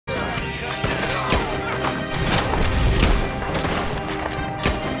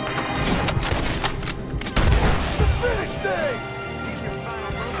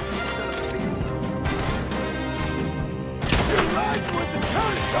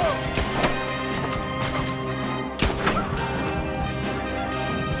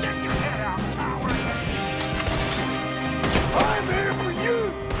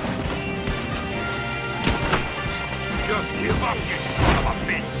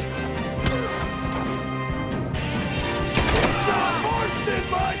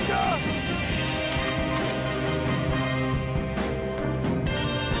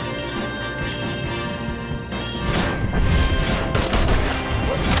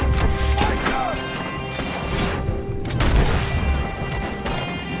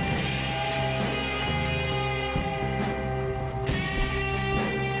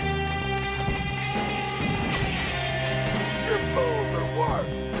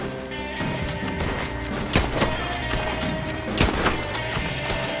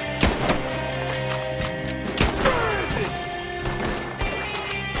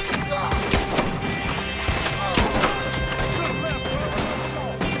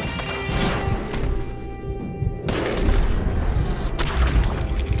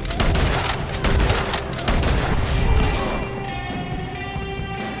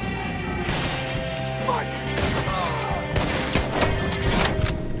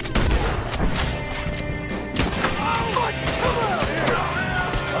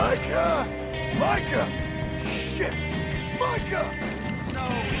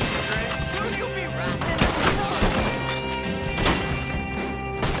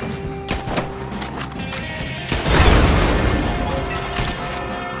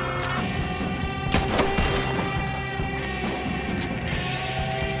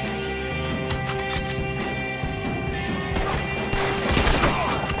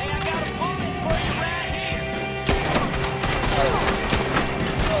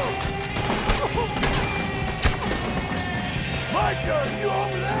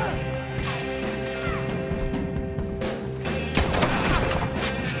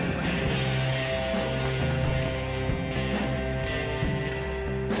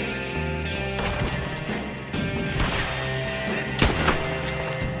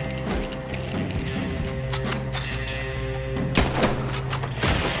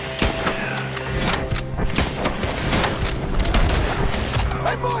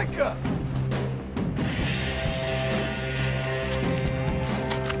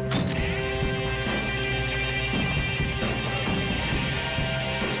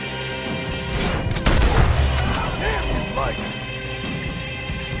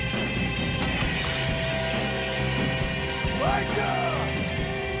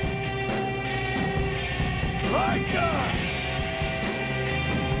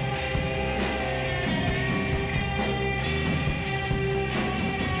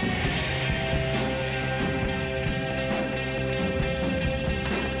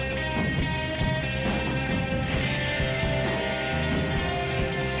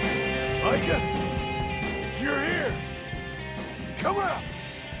Micah, if you're here, come out!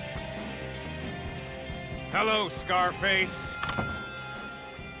 Hello, Scarface.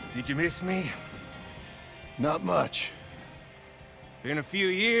 Did you miss me? Not much. Been a few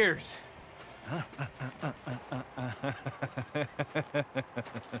years.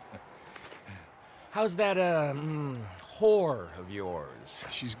 How's that, whore of yours?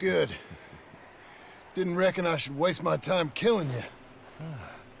 She's good. Didn't reckon I should waste my time killing you.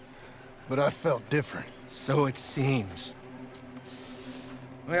 But I felt different. So it seems.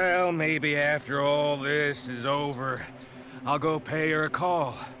 Well, maybe after all this is over, I'll go pay her a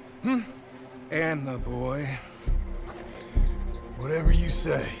call. And the boy. Whatever you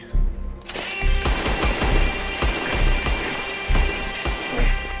say.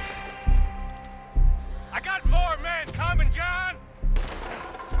 I got more men coming, John!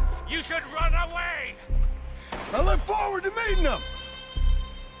 You should run away! I look forward to meeting them!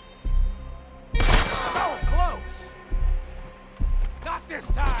 So close! Not this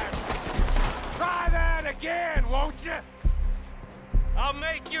time! Try that again, won't you? I'll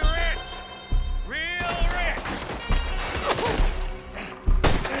make you rich! Real rich!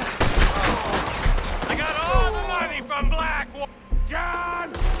 I got all the money from Blackwater!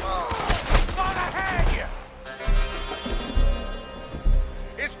 John! Gonna hang you!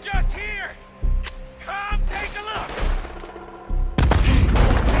 It's just here! Come take a look!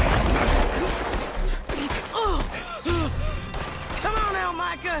 Come on now,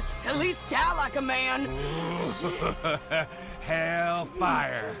 Micah. At least die like a man.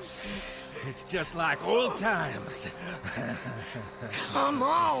 Hellfire. It's just like old times. Come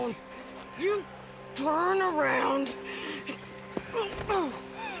on. You turn around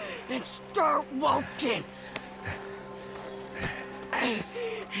and start walking.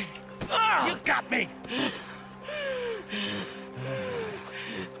 You got me!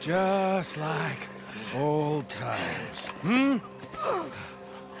 Just like old times,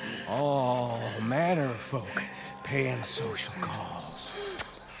 All manner of folk paying social calls.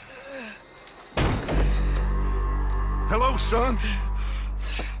 Hello, son.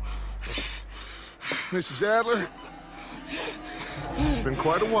 Mrs. Adler. It's been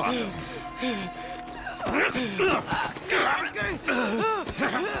quite a while.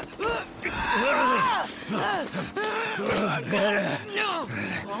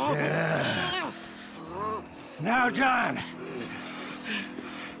 Now, John.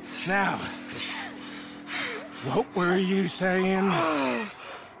 Now, what were you saying?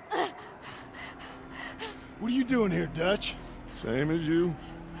 What are you doing here, Dutch? Same as you,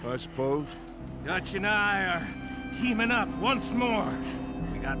 I suppose. Dutch and I are teaming up once more.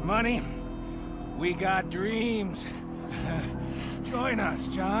 We got money. We got dreams. Join us,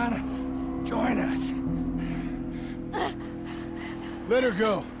 John. Join us. Let her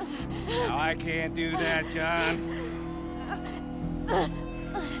go. No, I can't do that, John.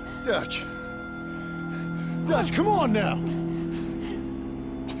 Dutch. Dutch, come on now.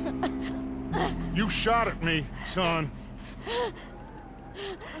 You shot at me, son.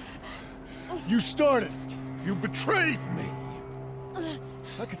 You started. You betrayed me.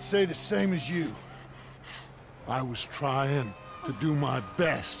 I could say the same as you. I was trying to do my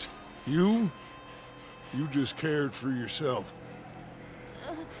best. You just cared for yourself.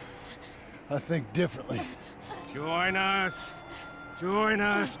 I think differently. Join us. Join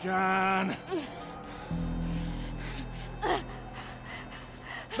us, John.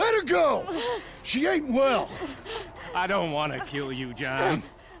 Let her go! She ain't well. I don't want to kill you, John.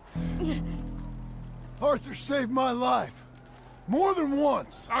 Arthur saved my life. More than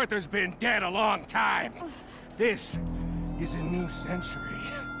once. Arthur's been dead a long time. This is a new century.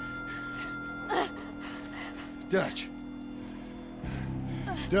 Dutch.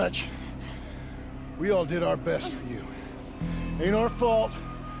 Dutch. We all did our best for you. Ain't our fault.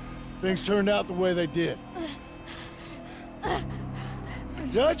 Things turned out the way they did.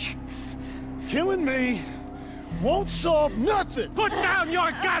 Dutch, killing me won't solve nothing! Put down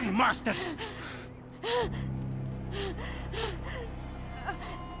your gun, Marston!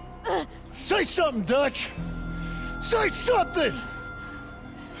 Say something, Dutch! Say something!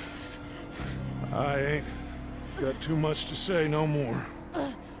 I ain't got too much to say no more.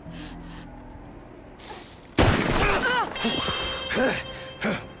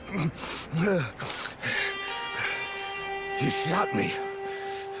 You shot me.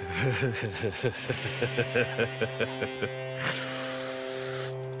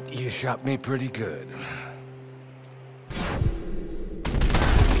 You shot me pretty good.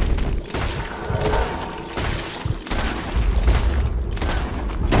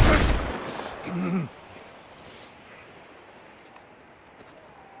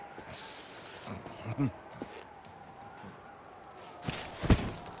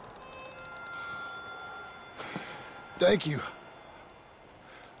 Thank you.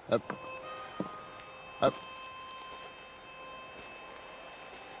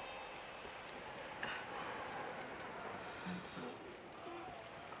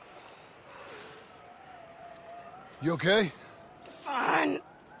 You okay? Fine.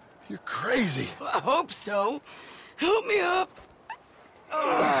 You're crazy. I hope so. Help me up.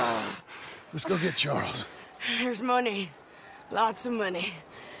 Let's go get Charles. There's money. Lots of money.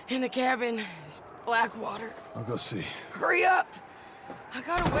 In the cabin is Blackwater. I'll go see. Hurry up. I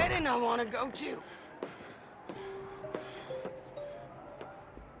got a wedding I want to go to.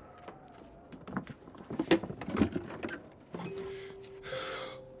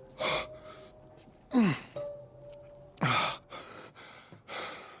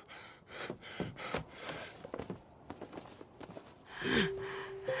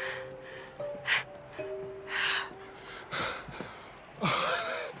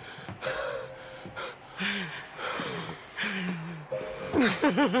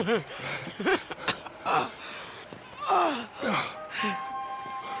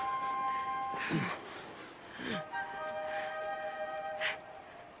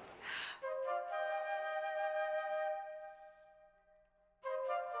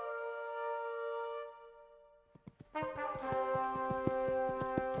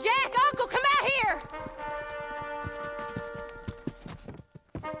 Jack, Uncle, come out here!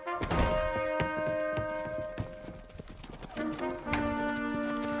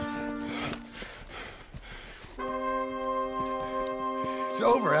 It's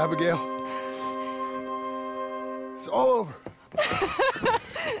over, Abigail. It's all over.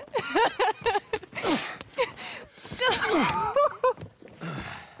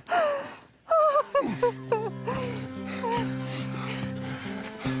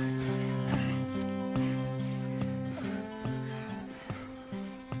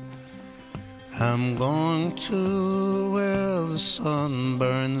 I'm going to where the sun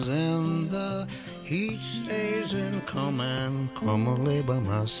burns and the heat stays in. Come and come away by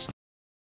my side.